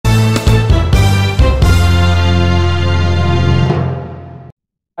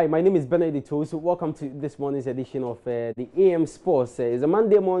Hi, my name is Benedict. So welcome to this morning's edition of the AM Sports. It's a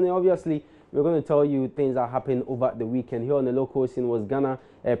Monday morning. Obviously, we're going to tell you things that happened over the weekend. Here on the local scene was Ghana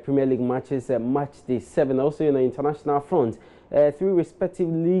Premier League matches, match day 7. Also, in the international front, 3 respective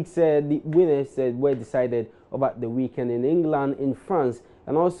leagues, the winners were decided over the weekend in England, in France,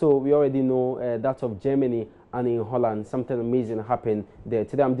 and also we already know that of Germany and in Holland. Something amazing happened there.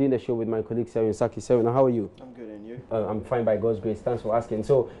 Today I'm doing the show with my colleague Serin Saki. Serin, how are you? I'm good, and you? I'm fine by God's grace. Thanks for asking.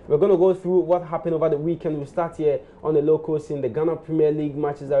 So we're going to go through what happened over the weekend. We'll start here on the local scene. The Ghana Premier League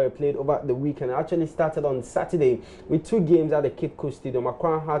matches that were played over the weekend actually started on Saturday with 2 games at the Kotoko Stadium.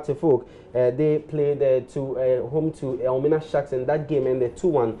 Accra Hearts of Oak, they played home to Elmina Sharks, and that game ended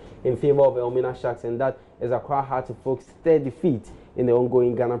 2-1 in favor of Elmina Sharks, and that is Accra Hearts of Oak's 3rd defeat in the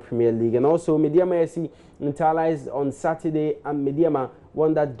ongoing Ghana Premier League. And also Mediama SC neutralized on Saturday, and Mediama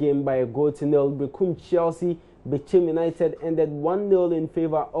won that game by a goal to nil. Bekum Chelsea, Bechem United ended 1-0 in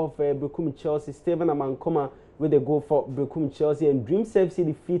favor of Bekum Chelsea. Stephen Amankoma with a goal for Bekum Chelsea, and Dreams FC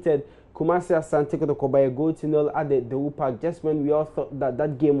defeated Kumasi Asante Kotoko by a goal to nil at the Dewu Park. Just when we all thought that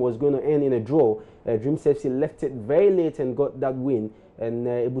that game was going to end in a draw, Dreams FC left it very late and got that win. And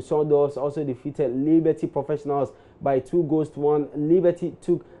Ebusondos also defeated Liberty Professionals by 2-1. Liberty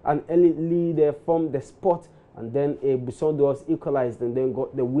took an early lead from the spot, and then Ebusondos equalized and then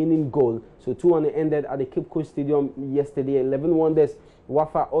got the winning goal. So 2-1 ended at the Cape Coast Stadium yesterday. 11 Wonders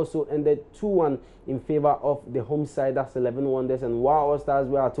Wafa also ended 2-1 in favor of the home side. That's 11 Wonders. And Wow All Stars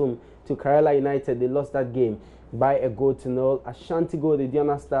were at home to Kerala United. They lost that game by a goal to nil. Asante Go, the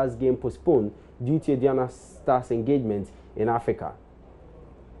Diana Stars game postponed due to Diana Stars engagement in Africa.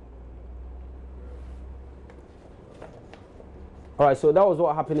 Alright, so that was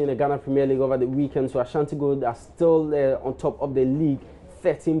what happened in the Ghana Premier League over the weekend. So Ashanti Gold are still on top of the league,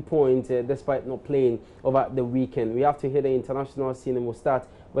 13 points, despite not playing over the weekend. We have to hit the international scene, and we'll start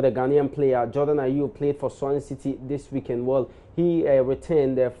with a Ghanaian player. Jordan Ayew played for Swansea City this weekend. Well, he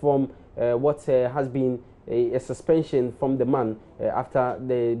returned from what has been a suspension from the man after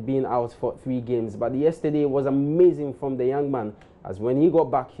being out for 3 games. But yesterday was amazing from the young man, as when he got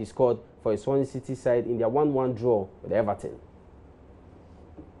back, he scored for his Swansea City side in their 1-1 draw with Everton.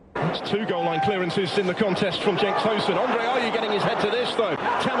 It's 2 goal line clearances in the contest from Jenks Hosen. Andre Ayew getting his head to this though.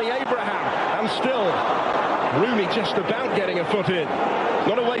 Tammy Abraham, and still Rooney just about getting a foot in.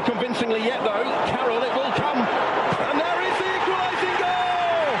 Not away convincingly yet though. Carroll, it will come. And there is the equalising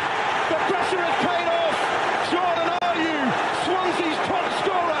goal! The pressure has paid off. Jordan Ayew, Swansea's top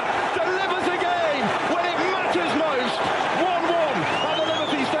scorer, delivers again when it matters most. 1-1 at the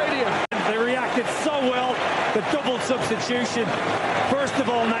Liberty Stadium. They reacted so well. The double substitution. First of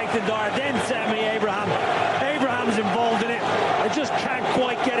all, Nathan Dyer, then Sammy Abraham. Abraham's involved in it. They just can't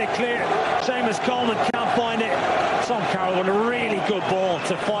quite get it clear. Seamus Coleman can't find it. Son Carroll with a really good ball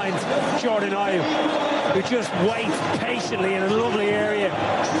to find Jordan Ayew, who just waits patiently in a lovely area,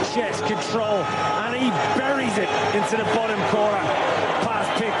 chest control, and he buries it into the bottom corner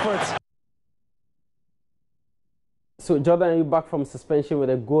past Pickford. So Jordan, you back from suspension with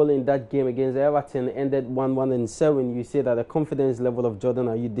a goal in that game against Everton, ended 1-1 and 7. You say that the confidence level of Jordan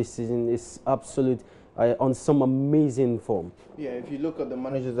Ayew this season is absolute, on some amazing form. Yeah, if you look at the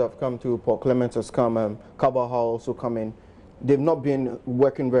managers that have come through, Paul Clement has come, Carvajal also come in. They've not been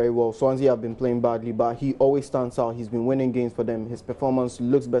working very well. Swansea have been playing badly, but he always stands out. He's been winning games for them. His performance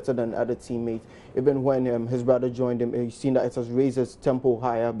looks better than other teammates. Even when his brother joined him, you've seen that it has raised his tempo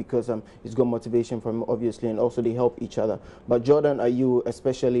higher because he's got motivation from him, obviously, and also they help each other. But Jordan Ayew,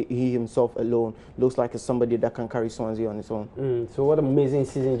 especially he himself alone, looks like somebody that can carry Swansea on his own. So what amazing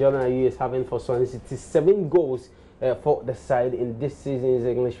season Jordan Ayew is having for Swansea. It is 7 goals for the side in this season's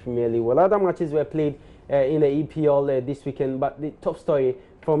English Premier League. Well, other matches were played in the EPL this weekend, but the top story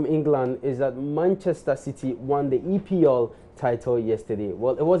from England is that Manchester City won the EPL title yesterday.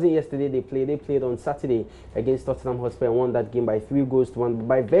 Well, it wasn't yesterday they played on Saturday against Tottenham Hotspur and won that game by 3-1.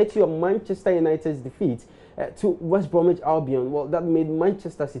 By virtue of Manchester United's defeat to West Bromwich Albion, well, that made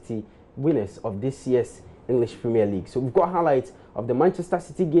Manchester City winners of this year's English Premier League. So we've got highlights of the Manchester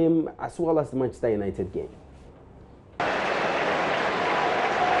City game as well as the Manchester United game.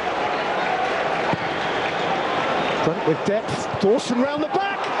 Front with depth, Dawson round the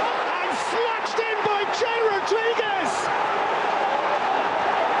back, and snatched in by Jay Rodriguez!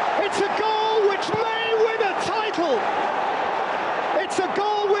 It's a goal which may win a title! It's a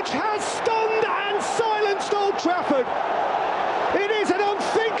goal which has stunned and silenced Old Trafford! It is an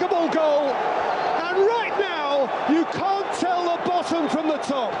unthinkable goal, and right now you can't tell the bottom from the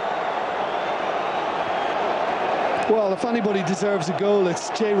top. Well, if anybody deserves a goal, it's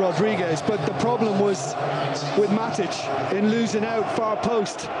Jay Rodriguez. But the problem was with Matic in losing out far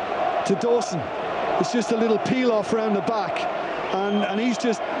post to Dawson. It's just a little peel-off round the back. And he's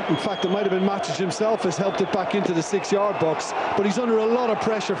just, in fact, it might have been Matic himself has helped it back into the 6-yard box. But he's under a lot of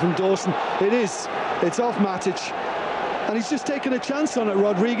pressure from Dawson. It's off Matic. And he's just taken a chance on it,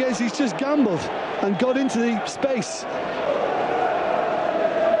 Rodriguez. He's just gambled and got into the space.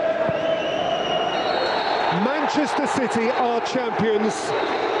 Manchester City are champions.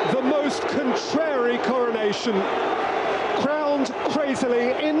 The most contrary coronation. Crowned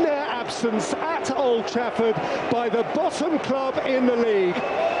crazily in their absence at Old Trafford by the bottom club in the league.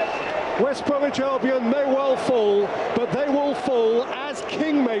 West Bromwich Albion may well fall, but they will fall as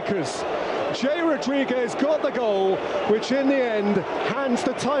kingmakers. Jay Rodriguez got the goal, which in the end hands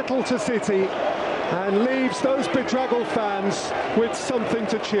the title to City and leaves those bedraggled fans with something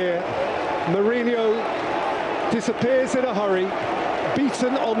to cheer. Mourinho disappears in a hurry,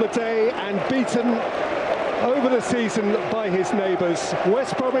 beaten on the day and beaten over the season by his neighbours.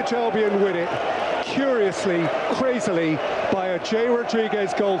 West Bromwich Albion win it, curiously, crazily, by a Jay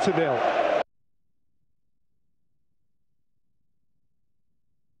Rodriguez goal to nil.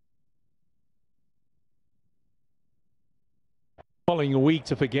 Following a week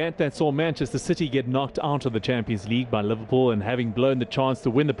to forget that saw Manchester City get knocked out of the Champions League by Liverpool and having blown the chance to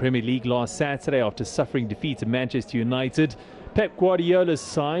win the Premier League last Saturday after suffering defeat at Manchester United, Pep Guardiola's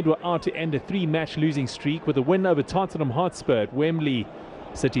side were out to end a 3-match losing streak with a win over Tottenham Hotspur at Wembley.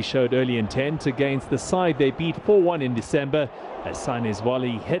 City showed early intent against the side they beat 4-1 in December as Sané's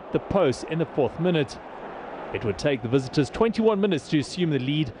volley hit the post in the 4th minute. It would take the visitors 21 minutes to assume the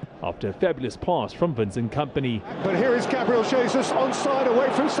lead after a fabulous pass from Vincent Kompany. But here is Gabriel Jesus onside away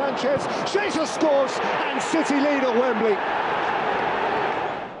from Sanchez. Jesus scores and City lead at Wembley.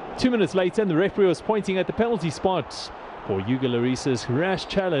 2 minutes later, and the referee was pointing at the penalty spot for Hugo Lloris's rash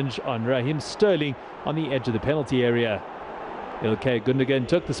challenge on Raheem Sterling on the edge of the penalty area. Ilkay Gundogan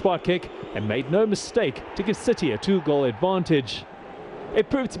took the spot kick and made no mistake to give City a 2-goal advantage. It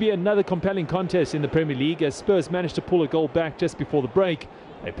proved to be another compelling contest in the Premier League as Spurs managed to pull a goal back just before the break.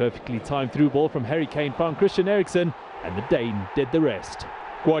 A perfectly timed through ball from Harry Kane found Christian Eriksen, and the Dane did the rest.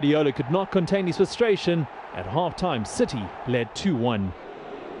 Guardiola could not contain his frustration. At half-time, City led 2-1.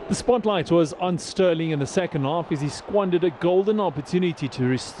 The spotlight was on Sterling in the second half as he squandered a golden opportunity to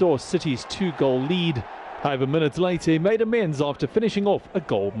restore City's 2-goal lead. However, minutes later, he made amends after finishing off a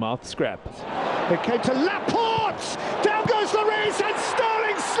goal-mouth scrap. It came to Laporte! Down goes Lloris and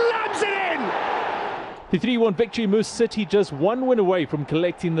Sterling slams it in! The 3-1 victory moves City just 1 win away from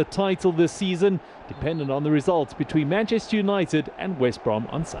collecting the title this season, dependent on the results between Manchester United and West Brom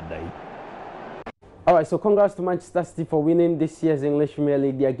on Sunday. All right, so congrats to Manchester City for winning this year's English Premier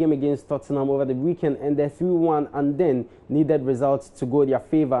League. Their game against Tottenham over the weekend ended 3-1 and then needed results to go their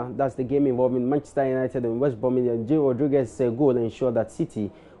favour. That's the game involving Manchester United and West Brom. And Jay Rodriguez's goal ensured that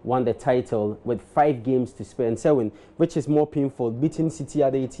City won the title with 5 games to spare and 7, which is more painful, beating City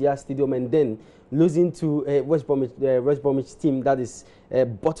at the Etihad Stadium and then losing to West Bromwich team that is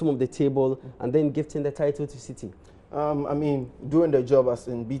bottom of the table and then gifting the title to City. I mean, doing the job as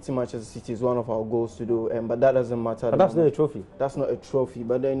in beating Manchester City is one of our goals to do, but that doesn't matter. But that's not a trophy. That's not a trophy.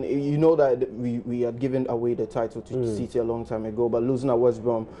 But then you know that we had given away the title to City a long time ago. But losing at West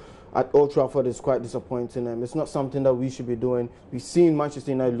Brom at Old Trafford is quite disappointing. It's not something that we should be doing. We've seen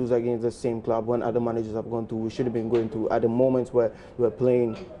Manchester United lose against the same club when other managers have gone to. We should have been going to at the moments where we were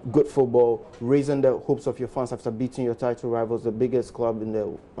playing good football, raising the hopes of your fans after beating your title rivals, the biggest club in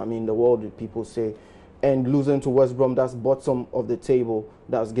the world, people say. And losing to West Brom, that's bottom of the table,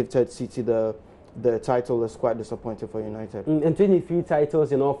 that's gifted City the title, is quite disappointing for United. And 23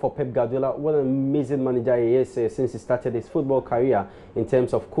 titles, for Pep Guardiola. What an amazing manager he is since he started his football career in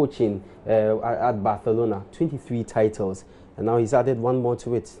terms of coaching at Barcelona. 23 titles, and now he's added 1 more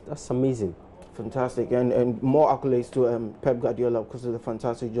to it. That's amazing. Fantastic, and more accolades to Pep Guardiola because of the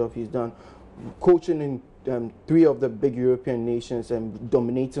fantastic job he's done. Coaching in 3 of the big European nations and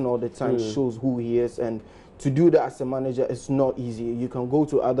dominating all the time shows who he is, and to do that as a manager is not easy. You can go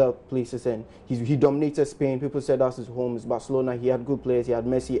to other places and he dominated Spain. People said that's his home. It's Barcelona. He had good players. He had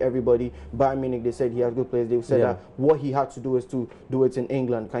Messi, everybody. Bayern Munich, they said he had good players. They said that what he had to do is to do it in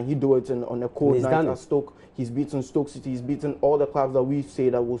England. Can he do it on a cold night at Stoke? He's beaten Stoke City. He's beaten all the clubs that we say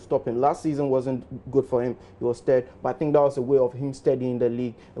that will stop him. Last season wasn't good for him. He was third. But I think that was a way of him steadying the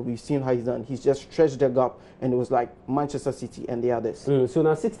league. And we've seen how he's done. He's just stretched the gap, and it was like Manchester City and the others. So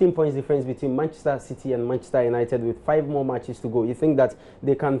now 16 points difference between Manchester City and Manchester United with 5 more matches to go. You think that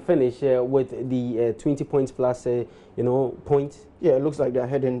they can finish with the 20 points plus, points? Yeah, it looks like they're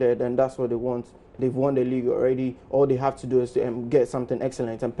heading there, and that's what they want. They've won the league already. All they have to do is to get something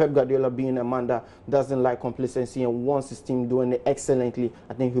excellent. And Pep Guardiola, being a man that doesn't like complacency and wants his team doing it excellently,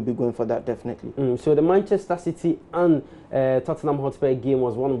 I think he'll be going for that definitely. So the Manchester City and Tottenham Hotspur game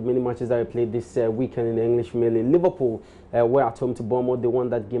was one of many matches that we played this weekend in the English Premier League. Liverpool were at home to Bournemouth. They won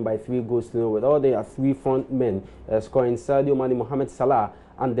that game by 3-0 with all their three front men scoring: Sadio Mane, Mohamed Salah,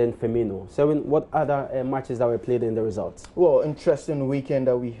 and then Firmino. So, what other matches that were played in the results? Well, interesting weekend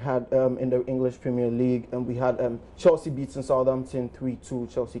that we had in the English Premier League, and we had Chelsea beating Southampton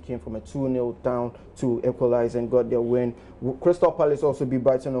 3-2. Chelsea came from a 2-0 down to equalize and got their win. Crystal Palace also beat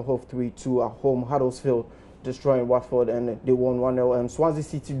Brighton and Hove 3-2 at home. Huddersfield destroying Watford, and they won 1-0. Swansea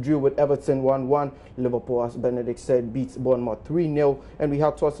City drew with Everton 1-1. Liverpool, as Benedict said, beats Bournemouth 3-0. And we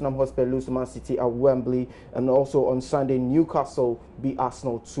had Tottenham Hotspur lose to Man City at Wembley. And also on Sunday, Newcastle beat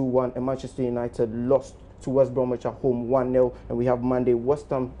Arsenal 2-1. And Manchester United lost to West Bromwich at home 1-0. And we have Monday,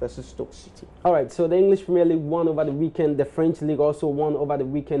 West Ham versus Stoke City. All right, so the English Premier League won over the weekend. The French League also won over the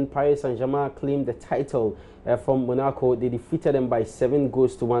weekend. Paris Saint-Germain claimed the title from Monaco. They defeated them by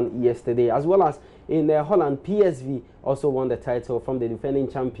 7-1 yesterday. As well as in Holland, PSV also won the title from the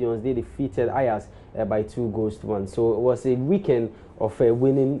defending champions. They defeated Ajax by 2-1. So it was a weekend of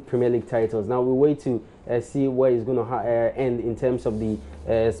winning Premier League titles. Now we wait to see where it's going to end in terms of the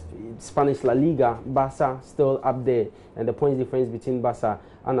Spanish La Liga. Barca still up there, and the points difference between Barca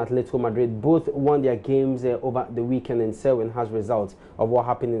and Atletico Madrid both won their games over the weekend, and Selwyn has results of what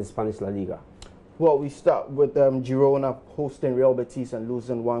happened in the Spanish La Liga. Well, we start with Girona hosting Real Betis and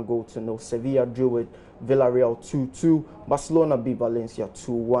losing 1-0. Sevilla drew with Villarreal 2-2. Barcelona beat Valencia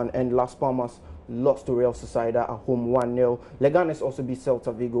 2-1. And Las Palmas lost to Real Sociedad at home 1-0. Leganes also beat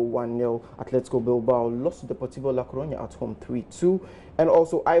Celta Vigo 1-0. Atletico Bilbao lost to Deportivo La Coruña at home 3-2. And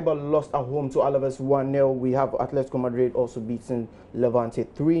also Eibar lost at home to Alaves 1-0. We have Atletico Madrid also beating Levante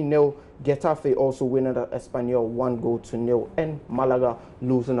 3-0. Getafe also winning at Espanyol 1-0. And Malaga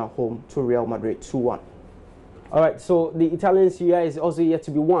losing at home to Real Madrid 2-1. All right, so the Italian Serie A is also yet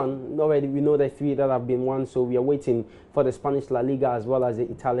to be won. Already we know the three that have been won, so we are waiting for the Spanish La Liga as well as the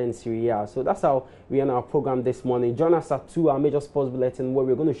Italian Serie A. So that's how we end our program this morning. Join us at 2, our major sports bulletin, where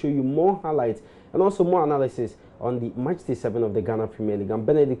we're going to show you more highlights and also more analysis on the match day 7 of the Ghana Premier League. I'm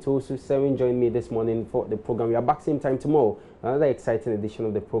Benedict Osu. Selwyn joined me this morning for the program. We are back same time tomorrow, another exciting edition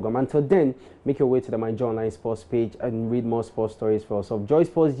of the program. Until then, make your way to the My Joy Online Sports page and read more sports stories for yourself. Joy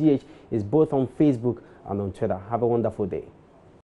Sports GH is both on Facebook and on Twitter. Have a wonderful day.